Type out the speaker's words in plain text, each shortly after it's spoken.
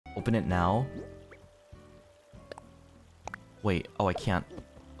Open it now. Wait, oh, I can't.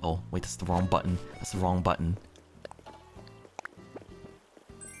 Oh, wait, that's the wrong button. That's the wrong button.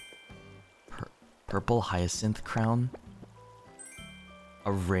 Purple hyacinth crown.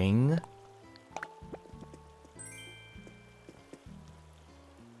 A ring.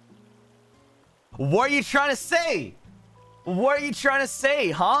 What are you trying to say? What are you trying to say,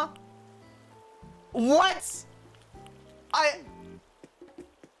 huh? What?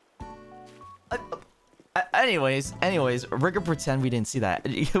 Anyways, we're gonna pretend we didn't see that.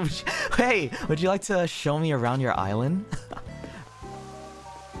 Hey, would you like to show me around your island?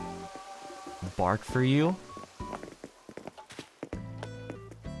 Bark for you.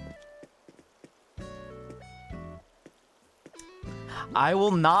 I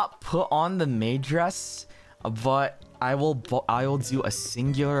will not put on the maid dress, but I will do a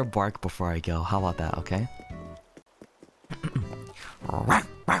singular bark before I go. How about that, okay?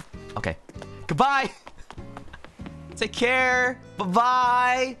 Okay. Goodbye! Take care!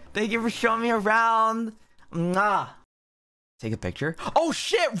 Bye-bye! Thank you for showing me around! Mwah! Take a picture? Oh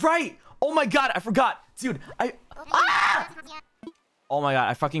shit, right! Oh my god, I forgot! Dude, Ah! Oh my god,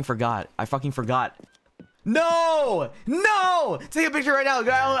 I fucking forgot. No! No! Take a picture right now.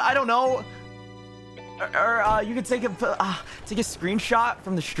 I don't know. Or you could take a screenshot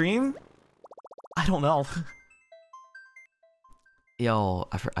from the stream. I don't know. Yo,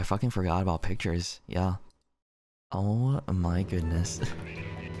 I fucking forgot about pictures. Yeah. Oh my goodness.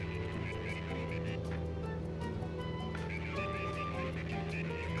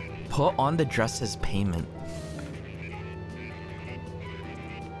 Put on the dress as payment.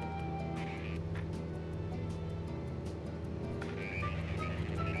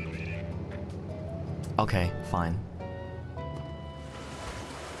 Okay, fine.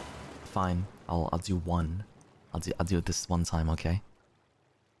 Fine. I'll do one. I'll do it this one time, okay?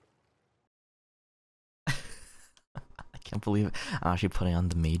 I can't believe it. I'm actually putting on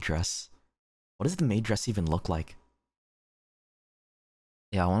the maid dress. What does the maid dress even look like?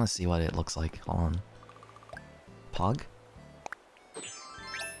 Yeah, I want to see what it looks like. Hold on. Pog?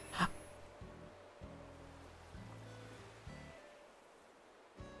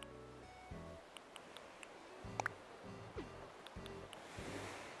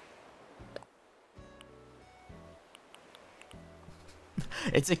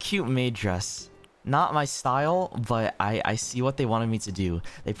 It's a cute maid dress. Not my style, but I see what they wanted me to do.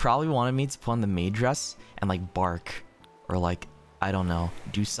 They probably wanted me to put on the maid dress and like bark. Or like, I don't know,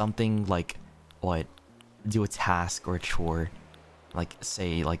 do something like, what? Do a task or a chore. Like,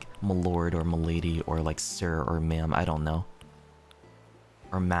 say, like, m'lord or m'lady or like sir or ma'am, I don't know.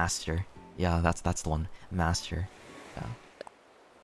 Or master. Yeah, that's the one. Master. Yeah.